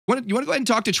You want to go ahead and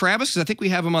talk to Travis? Because I think we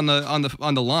have him on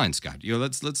the line, Scott.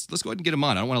 Let's go ahead and get him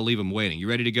on. I don't want to leave him waiting. You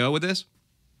ready to go with this?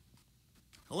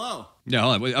 Hello. No,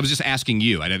 I was just asking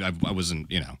you. I wasn't,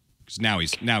 because now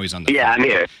he's on the. Yeah, phone. I'm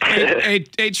here.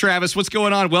 Hey, Travis, what's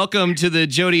going on? Welcome to the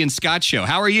Jody and Scott show.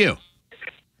 How are you?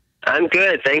 I'm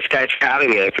good. Thanks, guys, for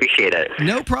having me. I appreciate it.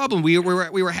 No problem. We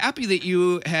were happy that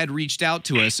you had reached out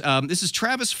to us. This is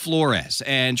Travis Flores,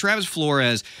 and Travis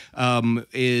Flores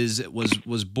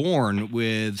was born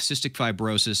with cystic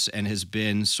fibrosis and has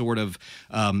been sort of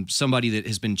somebody that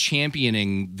has been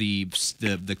championing the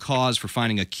cause for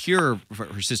finding a cure for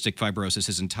cystic fibrosis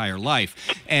his entire life.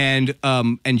 And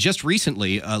just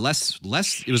recently, it was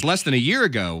less than a year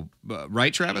ago,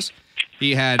 right, Travis?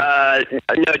 He had no,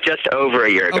 just over a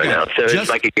year ago now. So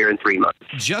it's like a year and 3 months.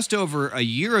 Just over a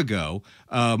year ago,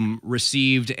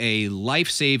 received a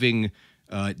life-saving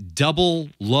double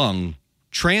lung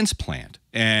transplant,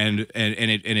 and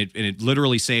it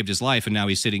literally saved his life. And now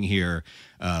he's sitting here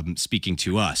speaking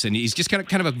to us, and he's just kind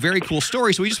of a very cool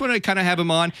story. So we just wanted to kind of have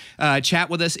him on, chat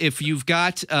with us. If you've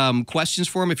got questions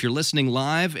for him, if you're listening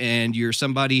live and you're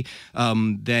somebody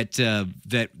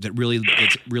that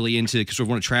really into sort of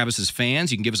one of Travis's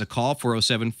fans, you can give us a call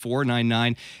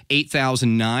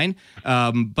 407-499-8009.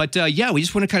 But we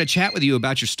just want to kind of chat with you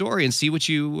about your story and see what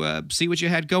you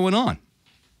had going on.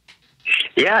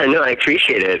 Yeah, no, I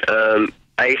appreciate it.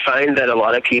 I find that a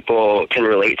lot of people can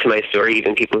relate to my story,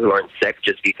 even people who aren't sick,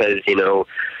 just because,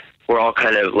 we're all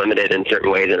kind of limited in certain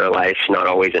ways in our life, not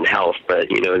always in health, but,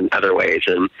 in other ways.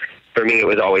 And for me, it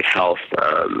was always health.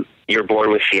 You're born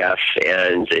with CF,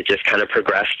 and it just kind of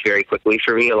progressed very quickly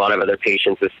for me. A lot of other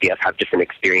patients with CF have different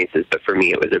experiences, but for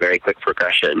me, it was a very quick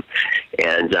progression.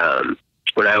 And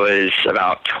when I was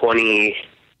about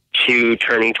 22,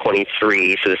 turning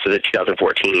 23, so this was in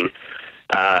 2014,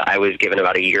 I was given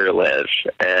about a year to live,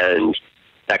 and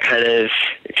that kind of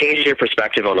changes your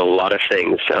perspective on a lot of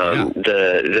things.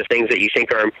 The things that you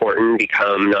think are important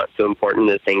become not so important.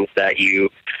 The things that you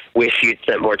wish you'd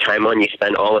spent more time on, you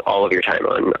spend all of your time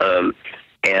on.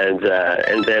 And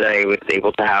then I was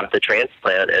able to have the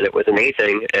transplant, and it was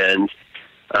amazing. And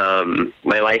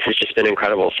my life has just been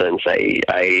incredible since.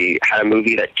 I had a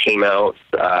movie that came out.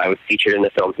 I was featured in the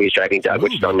film Who's Driving Doug,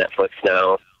 which is on Netflix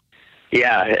now.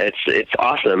 Yeah, it's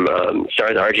awesome.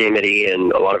 Stars R.J. Mitty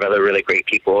and a lot of other really great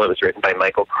people. It was written by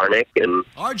Michael Karnick. And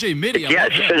R.J. Mitty, yeah,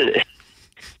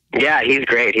 he's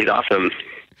great. He's awesome.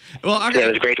 Well, it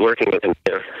was great working with him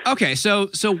too. Okay, so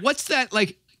what's that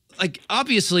like? Like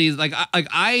obviously,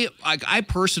 I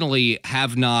personally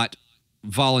have not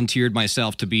volunteered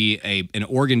myself to be an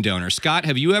organ donor. Scott,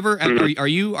 have you ever?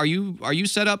 Mm-hmm. Are you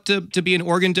set up to be an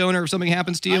organ donor if something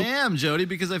happens to you? I am, Jody,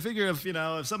 because I figure if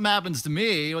something happens to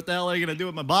me, what the hell are you going to do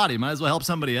with my body? Might as well help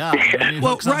somebody out.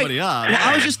 Hook somebody up. Well,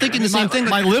 I was just thinking the same thing.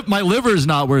 My liver's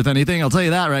not worth anything. I'll tell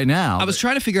you that right now. I was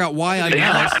trying to figure out why I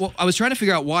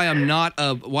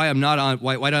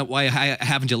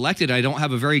haven't elected. I don't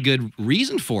have a very good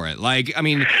reason for it. Like, I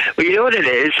mean, well, you know what it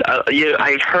is.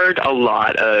 I've heard a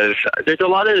lot of. There's a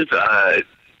lot of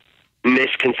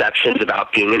misconceptions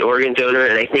about being an organ donor,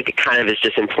 and I think it kind of is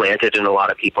just implanted in a lot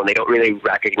of people, and they don't really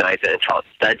recognize it until it's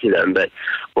said to them. But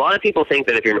a lot of people think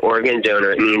that if you're an organ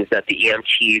donor, it means that the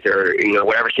EMTs or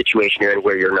whatever situation you're in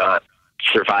where you're not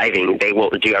surviving, they will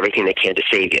do everything they can to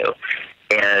save you.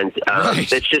 And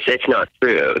it's not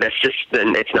true.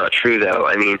 It's not true, though.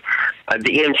 I mean,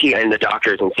 the EMT and the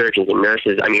doctors and surgeons and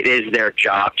nurses, I mean, it is their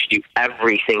job to do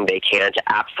everything they can to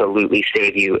absolutely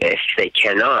save you. If they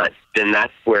cannot, then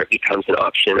that's where it becomes an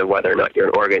option of whether or not you're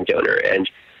an organ donor. And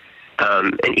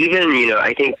even,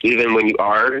 I think even when you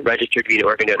are registered to be an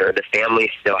organ donor, the family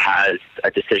still has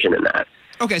a decision in that.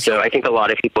 Okay. So I think a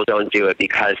lot of people don't do it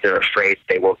because they're afraid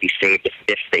they won't be saved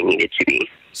if they needed to be.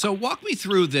 So walk me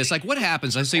through this. Like, what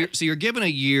happens? So you're given a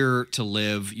year to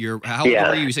live. How old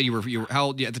were you? You said you were how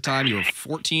old at the time? You were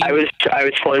 14. I was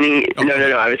 20. Okay.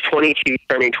 No. I was 22,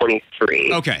 turning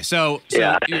 23. Okay. So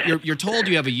you're told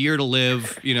you have a year to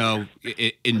live.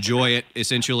 Enjoy it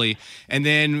essentially, and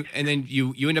then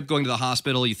you end up going to the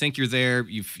hospital. You think you're there.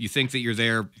 You think that you're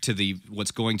there to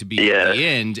what's going to be the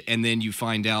end, and then you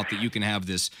find out that you can have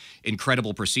this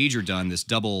incredible procedure done, this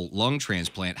double lung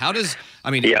transplant.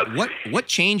 What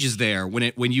changes there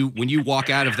when you walk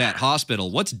out of that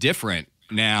hospital? What's different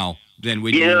now than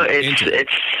when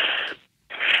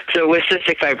So with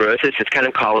cystic fibrosis, it's kind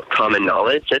of common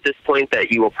knowledge at this point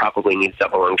that you will probably need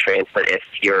double lung transplant if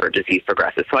your disease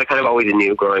progresses. So I kind of always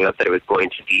knew growing up that it was going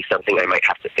to be something I might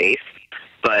have to face.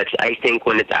 But I think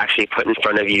when it's actually put in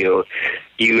front of you,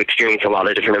 you experience a lot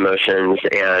of different emotions.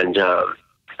 And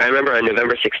I remember on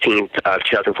November 16th of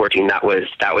 2014, that was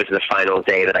the final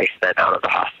day that I spent out of the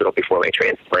hospital before my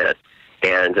transplant.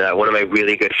 And one of my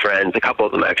really good friends, a couple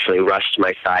of them actually, rushed to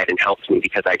my side and helped me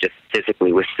because I just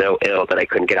physically was so ill that I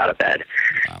couldn't get out of bed.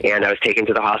 Wow. And I was taken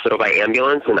to the hospital by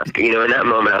ambulance. And, you know, in that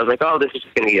moment, I was like, oh, this is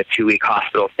just going to be a 2-week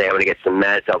hospital stay. I'm going to get some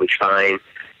meds. I'll be fine.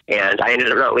 And I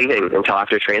ended up not leaving until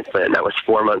after transplant. And that was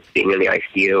 4 months being in the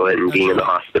ICU and being in the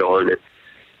hospital. And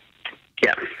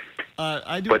yeah.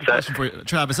 I do have a question for you,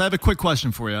 Travis. I have a quick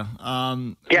question for you.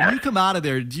 When you come out of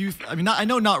there, I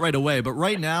know not right away, but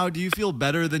right now, do you feel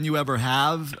better than you ever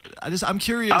have? I'm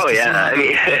curious. Oh, yeah.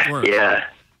 Yeah.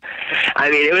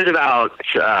 I mean, it was about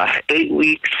 8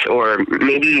 weeks or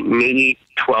maybe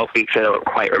 12 weeks. I don't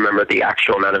quite remember the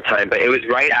actual amount of time, but it was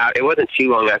right out. It wasn't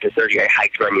too long after surgery. I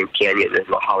hiked Runyon Canyon in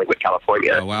Hollywood,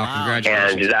 California. Oh, wow.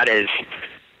 Congratulations. And that is...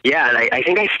 Yeah, and I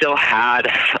think I still had,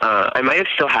 I might have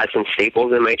still had some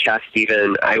staples in my chest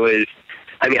even. I was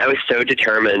so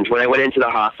determined. When I went into the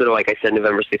hospital, like I said,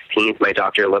 November 16th, my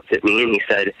doctor looked at me and he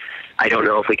said, I don't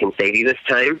know if we can save you this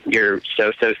time. You're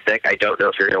so sick. I don't know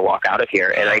if you're going to walk out of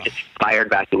here. And I just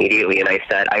fired back immediately and I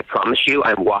said, I promise you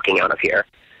I'm walking out of here.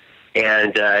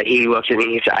 And he looked at me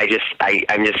and he said,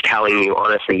 I'm just telling you,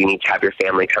 honestly, you need to have your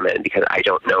family come in because I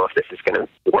don't know if this is going to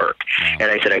work. Wow. And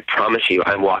I said, I promise you,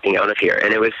 I'm walking out of here.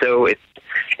 And it was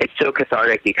it's so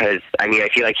cathartic because, I mean, I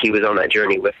feel like he was on that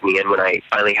journey with me. And when I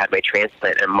finally had my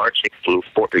transplant on March 16th,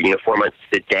 4 months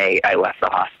to the day I left the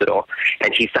hospital,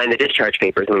 and he signed the discharge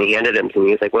papers and when he handed them to me,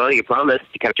 he was like, well, you promised.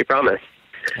 You kept your promise.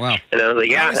 Wow. And I was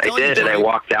like, yeah, I did. And I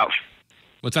walked out.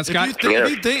 What's that, Scott?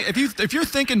 If you're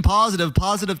thinking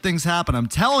positive things happen. I'm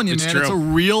telling you, man, true. It's a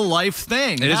real life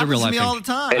thing. It is a real life thing. All the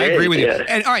time. I agree with you.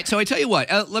 And all right, so I tell you what,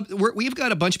 we've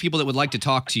got a bunch of people that would like to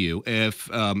talk to you, if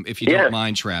you don't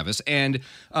mind, Travis, and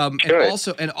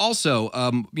also,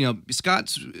 you know,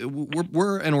 Scott's.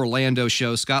 We're an Orlando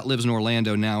show. Scott lives in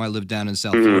Orlando now. I live down in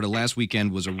South Florida. Last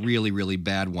weekend was a really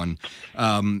bad one.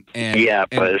 And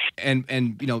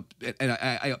you know, and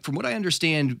I from what I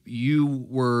understand, you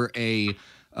were a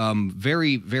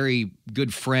very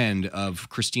good friend of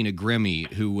Christina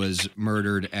Grimmie, who was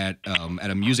murdered at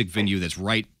a music venue that's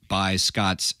right by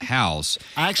Scott's house.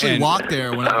 I actually walked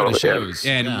there when I go to shows.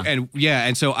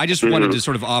 And so I just wanted to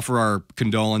sort of offer our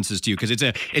condolences to you because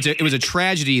it was a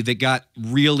tragedy that got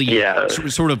really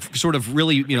sort of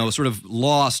really, you know, sort of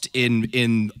lost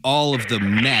in all of the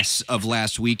mess of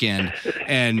last weekend.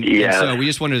 And so we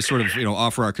just wanted to sort of, you know,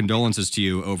 offer our condolences to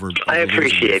you over I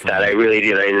appreciate that. I really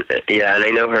do. And I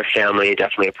know her family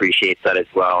definitely appreciates that as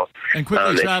well. And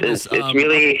quickly, Travis, it's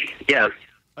really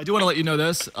I do want to let you know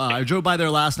this. I drove by there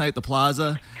last night at the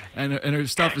plaza, and her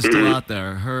stuff is still out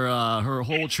there. Her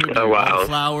whole tribute, all the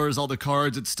flowers, all the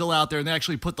cards, it's still out there, and they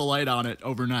actually put the light on it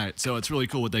overnight. So it's really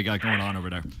cool what they got going on over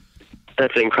there.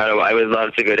 That's incredible. I would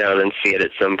love to go down and see it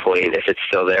at some point if it's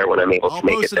still there when I'm able to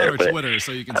make it there. I'll post it on Twitter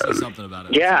so you can see something about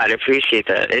it. Yeah, I'd appreciate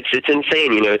that. It's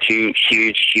insane, you know, 2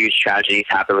 huge tragedies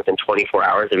happen within 24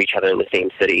 hours of each other in the same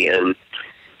city, and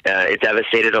it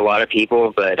devastated a lot of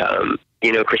people, but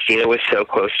you know, Christina was so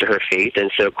close to her faith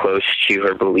and so close to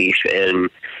her belief in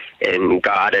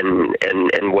God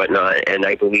and whatnot. And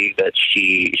I believe that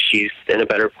she's in a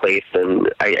better place.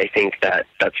 And I think that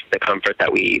that's the comfort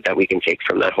that we can take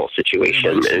from that whole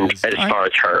situation. And as far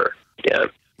as her,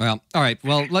 Well, all right.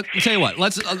 Well, let's tell you what.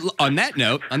 Let's on that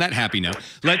happy note,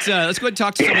 let's go ahead and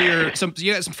talk to some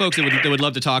folks that would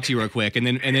love to talk to you real quick, and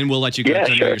then we'll let you go. I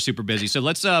know you're super busy. So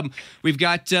let's we've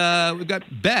got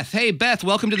Beth. Hey, Beth,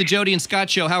 welcome to the Jody and Scott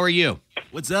Show. How are you?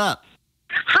 What's up?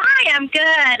 Hi, I'm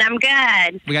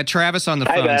good. We got Travis on the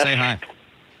phone. Beth. Say hi.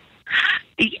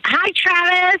 Hi,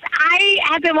 Travis. I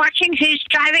have been watching Who's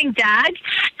Driving Doug,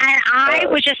 and I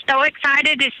was just so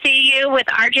excited to see you with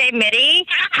RJ Mitty.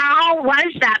 How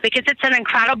was that? Because it's an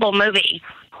incredible movie.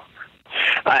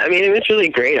 I mean, it was really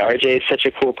great. RJ is such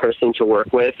a cool person to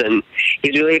work with, and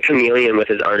he's really a chameleon with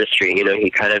his artistry. You know,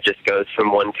 he kind of just goes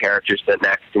from one character to the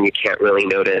next, and you can't really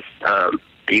notice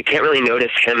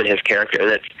him and his character,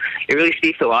 and it really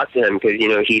speaks a lot to him because, you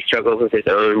know, he struggles with his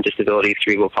own disability,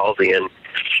 cerebral palsy, and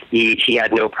he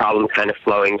had no problem kind of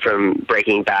flowing from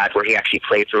Breaking Bad, where he actually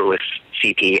played someone with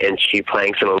CP, and she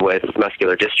playing someone with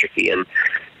muscular dystrophy. And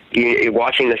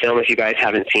watching the film, if you guys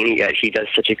haven't seen it yet, he does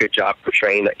such a good job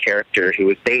portraying that character who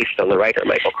was based on the writer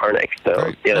Michael Carnick.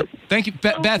 So, thank you,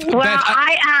 Beth. Well,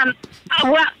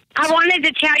 I wanted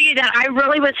to tell you that I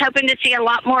really was hoping to see a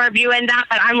lot more of you in that,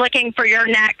 but I'm looking for your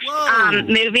next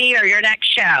movie or your next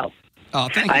show. Oh,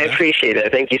 thank you. I appreciate it.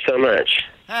 Thank you so much.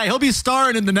 Hey, he'll be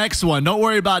starring in the next one. Don't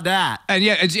worry about that. And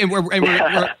yeah,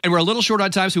 we're a little short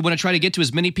on time, so we want to try to get to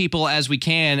as many people as we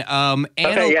can.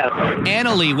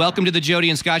 Annalie, welcome to the Jody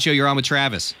and Scott Show. You're on with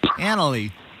Travis.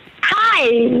 Annalie.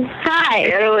 Hi.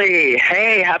 Annalie,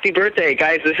 hey, happy birthday.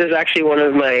 Guys, this is actually one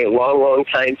of my long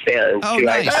time fans who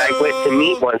nice. I went to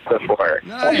meet once before.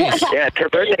 Nice. Yeah, it's her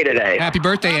birthday today. Happy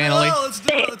birthday, Annalie. Let's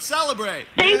do it. Let's celebrate.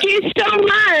 Thank you so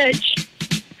much.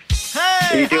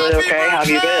 Are you doing okay? How have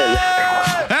you been?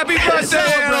 Happy birthday,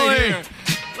 Annalie.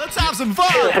 Let's have some fun.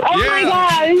 Oh my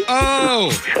gosh. Oh.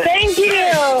 Thank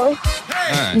you.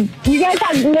 Right. You guys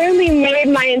have literally made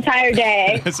my entire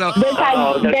day. So, This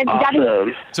has, that's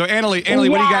awesome. so Annalie,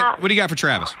 what do you got for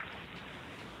Travis?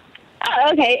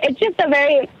 Okay, it's just a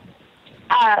very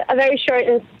short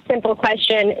and simple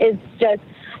question. Is just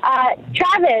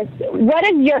Travis, what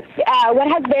has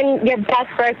been your best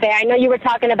birthday? I know you were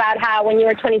talking about how when you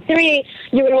were 23,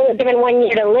 you were only given 1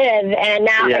 year to live, and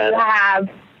now that you have.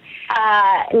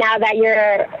 Now that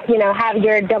have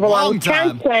your double lung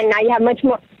transplant, now you have much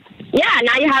more. Yeah,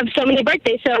 now you have so many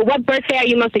birthdays. So what birthday are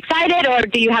you most excited, or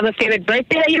do you have a favorite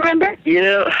birthday that you remember?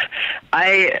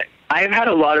 I've had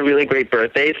a lot of really great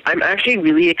birthdays. I'm actually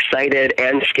really excited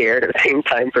and scared at the same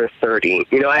time for 30.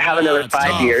 I have another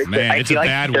 5 years. Man, I it's feel a like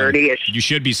bad 30 one. is. You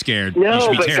should be scared. No, you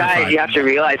should be but terrified. guys, you have to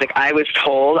realize, I was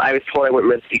told I wouldn't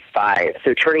live to be 5.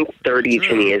 So turning 30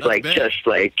 to me is just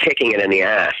kicking it in the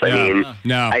ass. I mean,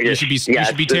 you should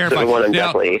be terrified.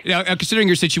 Now, considering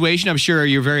your situation, I'm sure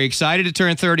you're very excited to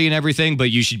turn 30 and everything, but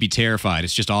you should be terrified.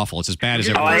 It's just awful. It's as bad as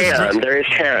everything. I am. There is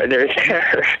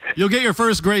terror. You'll get your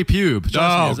first gray pube.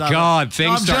 God,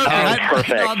 things start.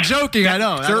 I'm joking. I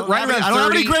know. I don't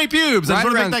have any gray pubes. I just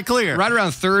want to make that clear. Right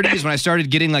around 30 is when I started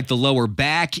getting the lower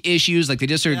back issues. They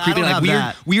just started creeping.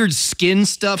 Weird skin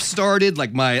stuff started.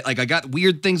 I got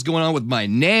weird things going on with my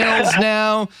nails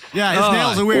now. Yeah, his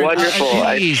nails are weird. Wonderful.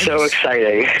 It's so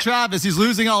exciting. Travis, he's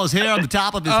losing all his hair on the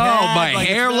top of his head. Oh, my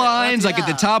hairline's at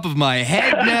the top of my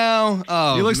head now.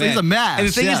 Oh, he's a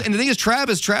mess. And the thing is,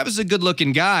 Travis is a good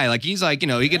looking guy. He's he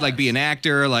could be an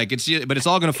actor. But it's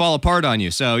all going to fall apart on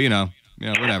you. So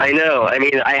whatever. I know. I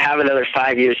mean, I have another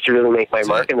 5 years to really make my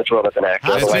mark in this world as an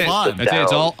actor. That's it.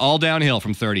 It's all downhill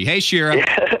from 30. Hey, Shira.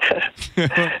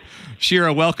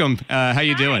 Shira, welcome. How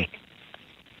you doing?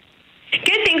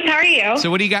 Good, thanks. How are you? So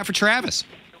what do you got for Travis?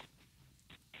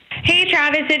 Hey,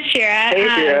 Travis, it's Shira. Hey,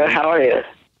 Shira. How are you?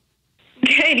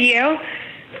 Good, you?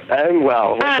 I'm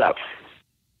well. What's up?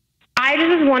 I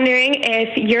just was wondering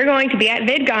if you're going to be at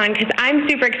VidCon, because I'm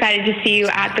super excited to see you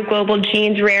at the Global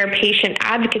Genes Rare Patient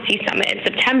Advocacy Summit in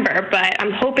September, but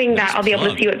I'm hoping that I'll be able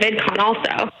to see you at VidCon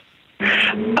also.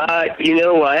 You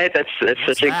know what? That's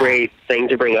such a great thing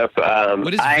to bring up.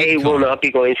 I will not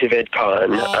be going to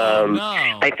VidCon.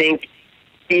 I think,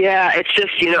 it's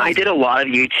just, I did a lot of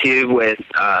YouTube with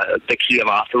The Key of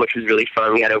Awesome, which was really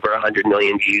fun. We had over 100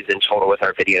 million views in total with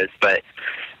our videos, but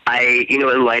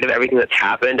in light of everything that's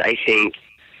happened, I think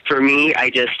for me,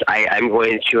 I'm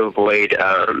going to avoid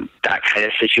that kind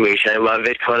of situation. I love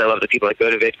VidCon. I love the people that go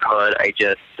to VidCon.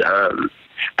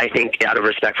 I think out of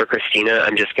respect for Christina,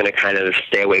 I'm just going to kind of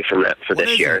stay away from that for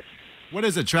this year. What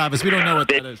is it, Travis? We don't know what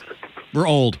that is. We're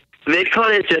old.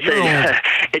 VidCon is just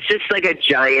it's just like a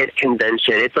giant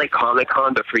convention. It's like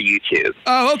Comic-Con, but for YouTube.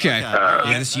 Oh, okay.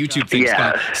 This YouTube thing,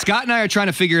 Scott and I are trying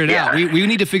to figure it out. We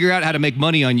need to figure out how to make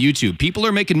money on YouTube. People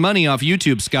are making money off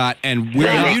YouTube, Scott, and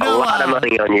we're make a lot of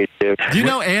money on YouTube. Do you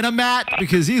know Animat?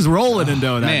 Because he's rolling in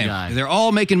dough, that guy. They're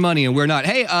all making money, and we're not.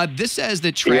 Hey, this says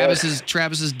that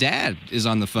Travis's dad is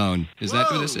on the phone. Is that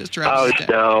who this is? Travis's dad?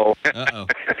 No. Uh-oh.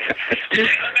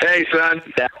 Hey, son.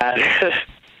 Dad.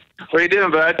 What are you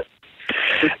doing, bud?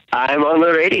 I'm on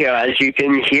the radio, as you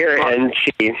can hear and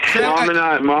see. Mom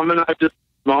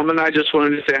and I just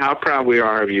wanted to say how proud we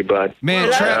are of you, bud.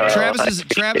 Man,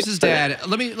 Travis's dad.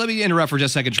 Let me interrupt for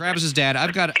just a second. Travis's dad.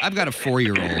 I've got a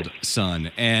 4-year-old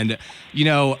son, and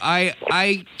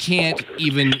I can't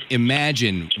even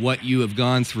imagine what you have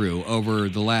gone through over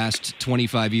the last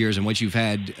 25 years and what you've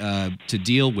had to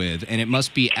deal with, and it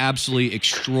must be absolutely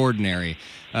extraordinary.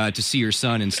 To see your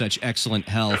son in such excellent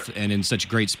health and in such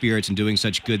great spirits and doing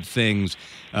such good things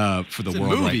for the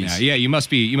world right now. Yeah, you must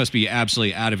be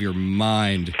absolutely out of your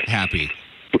mind happy.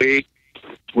 You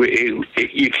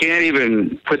can't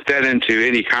even put that into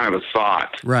any kind of a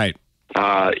thought. Right.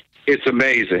 It's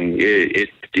amazing.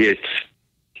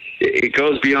 it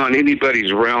goes beyond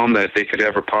anybody's realm that they could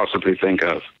ever possibly think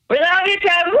of. We love you,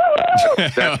 Travis. Woo!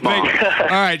 That's mom. All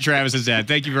right, Travis's dad.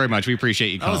 Thank you very much. We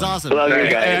appreciate you That calling. was awesome. Love you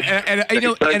guys.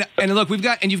 And look, you've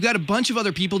got a bunch of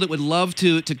other people that would love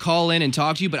to call in and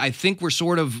talk to you, but I think we're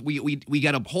sort of we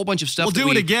got a whole bunch of stuff. We'll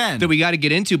do it again. That we got to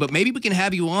get into, but maybe we can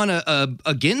have you on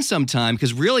again sometime,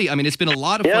 because really, I mean, it's been a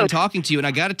lot of fun talking to you, and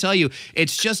I got to tell you,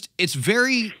 it's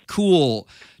very cool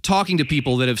talking to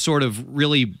people that have sort of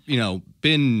really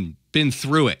been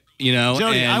through it.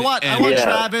 Jody, I want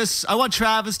Travis. I want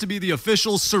Travis to be the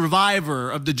official survivor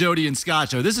of the Jody and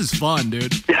Scott show. This is fun,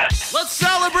 dude. Let's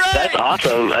celebrate. That's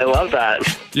awesome. I love that.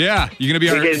 Yeah, you're gonna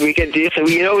be. We could do some.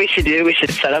 You know what we should do? We should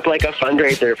set up like a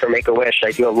fundraiser for Make-A-Wish.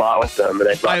 I do a lot with them, and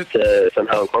I'd love to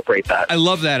somehow incorporate that. I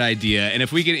love that idea. And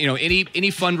if we can,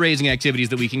 any fundraising activities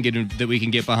that we can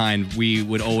get behind, we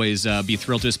would always be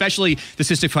thrilled to. Especially the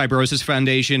Cystic Fibrosis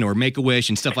Foundation or Make-A-Wish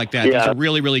and stuff like that. Yeah. These are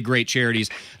really, really great charities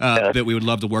that we would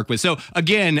love to work with. So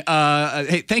again,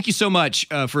 hey, thank you so much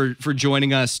for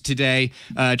joining us today,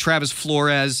 Travis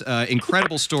Flores.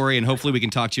 Incredible story, and hopefully we can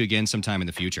talk to you again sometime in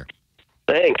the future.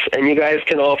 Thanks. And you guys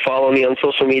can all follow me on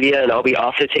social media, and I'll be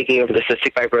also taking over the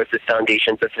Cystic Fibrosis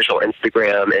Foundation's official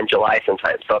Instagram in July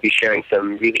sometime. So I'll be sharing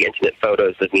some really intimate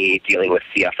photos of me dealing with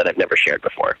CF that I've never shared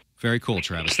before. Very cool,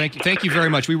 Travis. Thank you very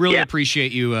much. We really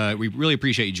appreciate you. We really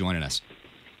appreciate you joining us.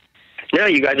 No,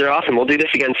 you guys are awesome. We'll do this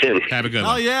again soon. Have a good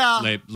one. Oh, yeah.